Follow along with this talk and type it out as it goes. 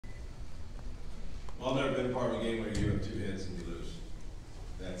Well, I've never been a part of a game where you have 2 hits and you lose.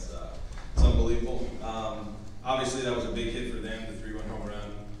 That's it's unbelievable. Obviously, that was a big hit for them, the 3-run home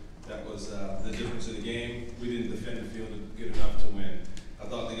run. That was the difference in the game. We didn't defend the field good enough to win. I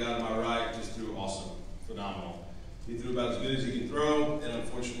thought the guy to my right just threw awesome, phenomenal. He threw about as good as he could throw, and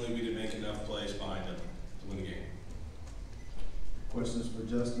unfortunately, we didn't make enough plays behind him to win the game. Questions for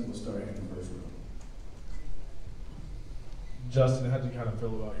Justin? We'll start here in the first row. Justin, how did you kind of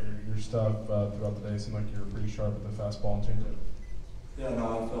feel about your stuff throughout the day? It seemed like you were pretty sharp with the fastball and changeup. Yeah, no,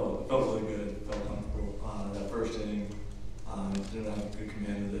 I felt really good. Felt comfortable. That first inning, didn't have a good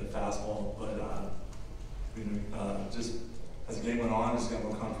command of the fastball, but just as the game went on, just got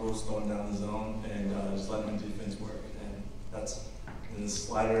more comfortable slowing down the zone and just letting my defense work. And that's in the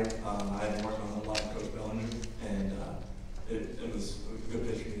slider. I had to work on a lot with Coach Bellinger, and it was a good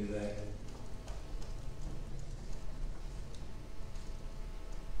pitch for me today.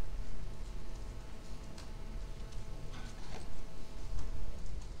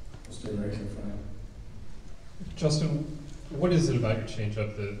 Stay right here, Frank. Justin, what is it about your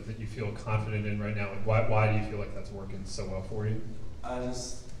changeup that you feel confident in right now? Like why do you feel like that's working so well for you?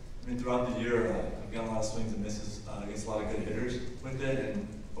 Throughout the year, I've gotten a lot of swings and misses against a lot of good hitters with it, and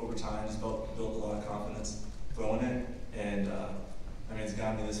over time, just built a lot of confidence throwing it. And it's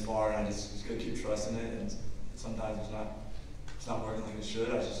gotten me this far, and I just gotta keep trusting it. And sometimes it's not working like it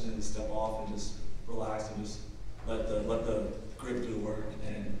should. I just need to step off and just relax and just let the grip do the work.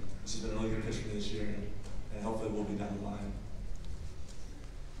 And this has been a really good pitch for me this year, and hopefully we'll be down the line.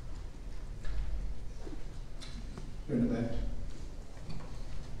 Here in the back.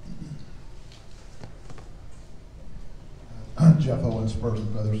 Jeff Owens, Spurs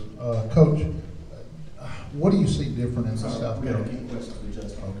and Brothers. Coach, what do you see different in the South Carolina? We have a questions for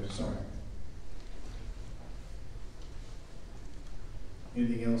Justin. Okay, sorry.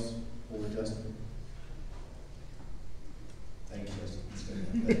 Anything else for Justin? Thank you, Justin. It's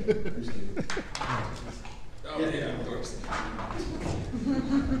good. Appreciate it. Oh, yeah, of course.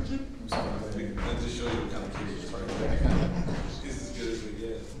 That just shows you what kind of kid it's right. He's as good as we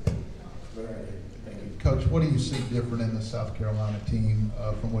get. All right. Thank you. Coach, what do you see different in the South Carolina team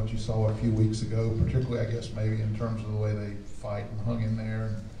from what you saw a few weeks ago, particularly, I guess, maybe in terms of the way they fight and hung in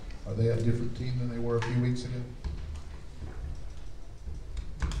there? Are they a different team than they were a few weeks ago?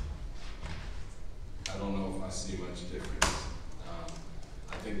 I don't know if I see much difference.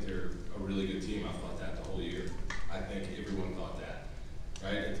 I think they're a really good team. I thought that the whole year. I think everyone thought that,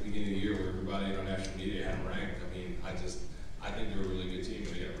 right? At the beginning of the year, where everybody in our national media had them ranked. I think they're a really good team.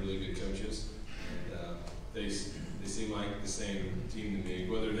 They got really good coaches, and they seem like the same team to me.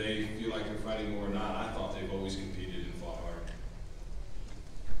 Whether they feel like they're fighting more or not, I thought they've always competed and fought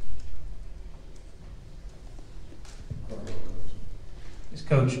hard. It's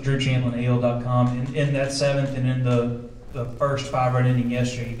Coach Drew Chamberlain, AL.com. In that 7th and in the first 5-run inning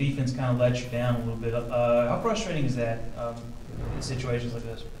yesterday, defense kind of let you down a little bit. How frustrating is that in situations like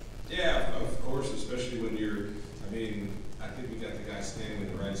this? Yeah, of course, especially when I think we got the guys standing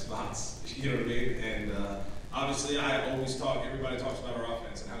in the right spots. You know what I mean? And obviously, everybody talks about our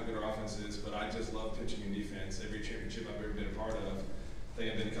offense and how good our offense is, but I just love pitching and defense. Every championship I've ever been a part of, I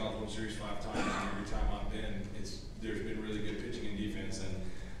think I've been to College World Series 5 times, and every time I've been, there's been really good pitching and defense.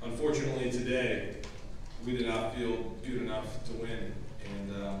 And unfortunately, today, we did not feel good enough to win.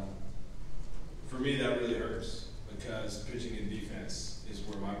 And for me, that really hurts because pitching and defense is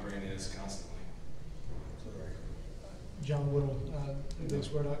where my brain is constantly. John Whittle,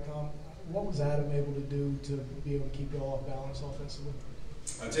 BigSquare.com. What was Adam able to do to be able to keep you all off balance offensively?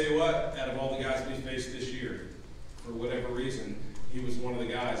 I'll tell you what, out of all the guys we faced this year, for whatever reason, he was one of the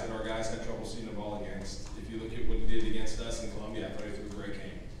guys that our guys had trouble seeing the ball against. If you look at what he did against us in Columbia, I thought he threw a great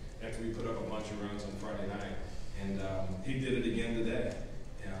game after we put up a bunch of runs on Friday night. And he did it again today.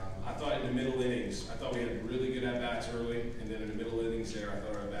 I thought in the middle innings, I thought we had really good at-bats early, and then in the middle innings there, I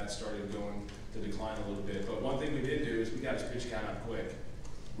thought our at-bats started going to decline a little bit. But one thing we did do is we got his pitch count up quick.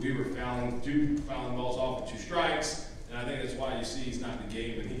 We were fouling balls off with 2 strikes, and I think that's why you see he's not in the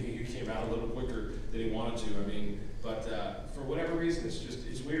game, and he came out a little quicker than he wanted to. But for whatever reason,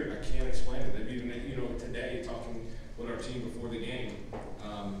 it's weird. I can't explain it. Even today, talking with our team before the game,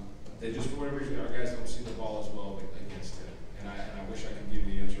 they just, for whatever reason, our guys don't see the ball as well against him. And I wish I could give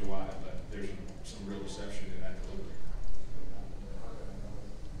you the answer why, but there's some real deception in that delivery.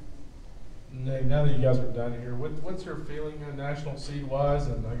 Nate, now that you guys are done here, what's your feeling national seed-wise,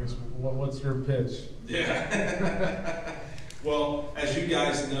 and I guess what's your pitch? Yeah. Well, as you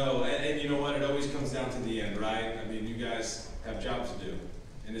guys know, and you know what, it always comes down to the end, right? You guys have jobs to do,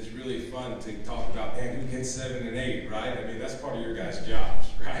 and it's really fun to talk about, man, who gets 7 and 8, right? That's part of your guys' jobs,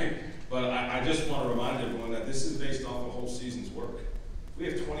 right? But I just want to remind everyone that this is based off a whole season's work. We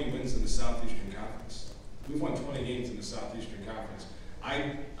have 20 wins in the Southeastern Conference. We've won 20 games in the Southeastern Conference.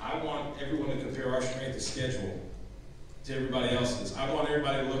 I want everyone to compare our strength of schedule to everybody else's. I want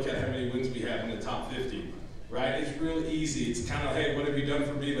everybody to look at how many wins we have in the top 50, right? It's real easy. It's kind of, hey, what have you done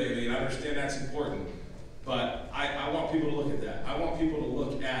for me lately? And I understand that's important. But I want people to look at that. I want people to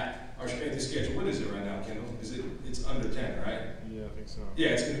look at our strength of schedule. What is it right now, Kendall? It's under 10, right? Yeah, I think so. Yeah,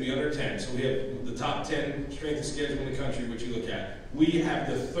 it's going to be under 10. So we have the top 10 strength of schedule in the country, which you look at. We have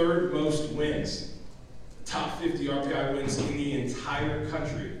the third most wins, top 50 RPI wins in the entire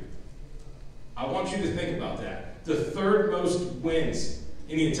country. I want you to think about that. The third most wins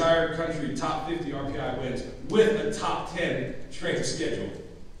in the entire country, top 50 RPI wins, with a top 10 strength of schedule.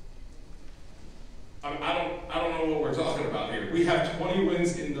 I don't know what we're talking about here. We have 20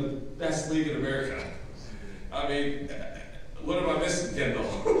 wins in the best league in America. I mean, what am I missing, Kendall?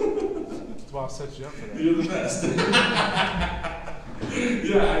 That's why I set you up for that. You're the best.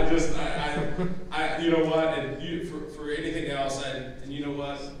 Yeah, you know what, and for anything else, and you know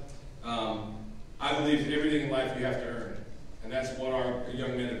what, I believe everything in life you have to earn, and that's what our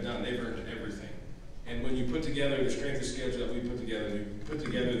young men have done. They've earned everything. And when you put together the strength of schedule that we put together, you put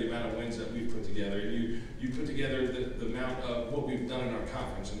together the amount of wins that we've put together, and you put together the amount of what we've done in our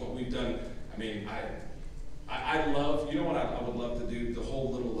conference and what we've done, I mean, I love, you know what I would love to do? The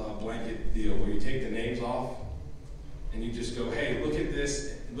whole little blanket deal where you take the names off and you just go, hey, look at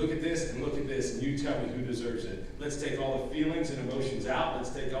this, and look at this, and look at this, and you tell me who deserves it. Let's take all the feelings and emotions out.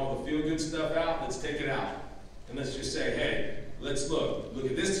 Let's take all the feel-good stuff out. Let's take it out. And let's just say, hey, let's look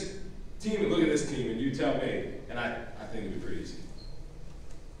at this team and look at this team, and you tell me. And I think it'd be pretty easy.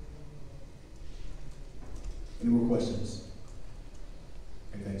 Any more questions?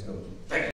 Hey, thanks, Coach. Thank you.